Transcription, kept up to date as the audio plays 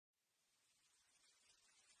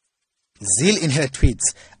Zeal in her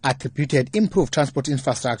tweets attributed improved transport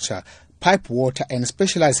infrastructure, pipe water and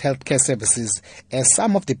specialized healthcare services as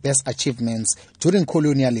some of the best achievements during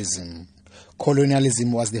colonialism.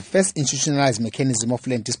 Colonialism was the first institutionalized mechanism of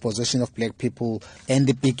land dispossession of black people and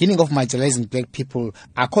the beginning of marginalizing black people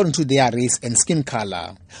according to their race and skin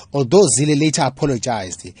color. Although Zille later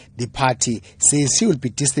apologized, the party says she will be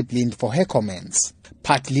disciplined for her comments.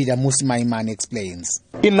 Party leader Musi Maimane explains.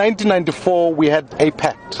 In 1994, we had a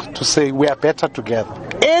pact to say we are better together.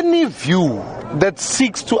 Any view that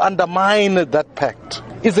seeks to undermine that pact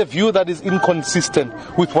is a view that is inconsistent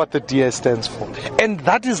with what the DA stands for. And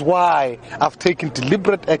that is why I've taken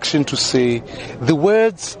deliberate action to say the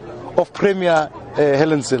words of Premier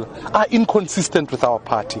Helen Zille are inconsistent with our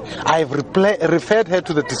party. I have referred her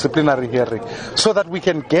to the disciplinary hearing so that we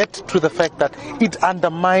can get to the fact that it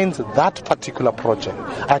undermines that particular project.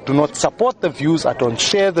 I do not support the views, I don't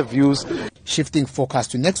share the views. Shifting focus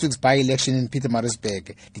to next week's by-election in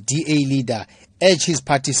Pietermaritzburg, the DA leader urged his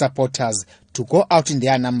party supporters to go out in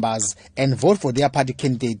their numbers and vote for their party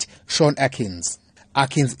candidate, Shaun Atkins.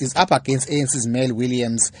 Atkins is up against ANC's Mel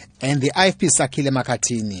Williams and the IFP Sakile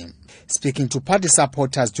Makhathini. Speaking to party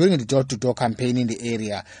supporters during the door-to-door campaign in the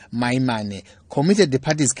area, Maimane committed the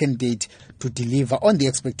party's candidate to deliver on the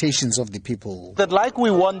expectations of the people. That like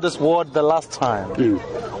we won this ward the last time,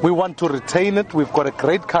 we want to retain it. We've got a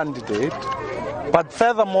great candidate. But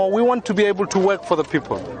furthermore, we want to be able to work for the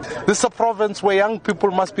people. This is a province where young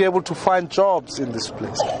people must be able to find jobs in this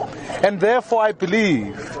place. And therefore, I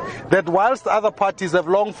believe that whilst other parties have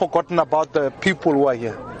long forgotten about the people who are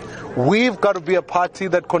here, we've got to be a party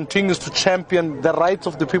that continues to champion the rights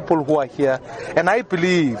of the people who are here. And I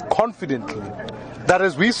believe confidently that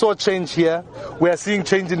as we saw change here, we are seeing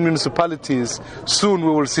change in municipalities. Soon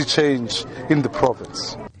we will see change in the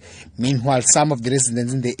province. Meanwhile, some of the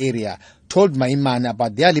residents in the area told Maimane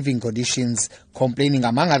about their living conditions, complaining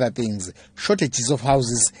among other things, shortages of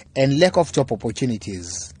houses and lack of job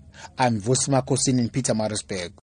opportunities. I'm Vosima Kosin in Pietermaritzburg.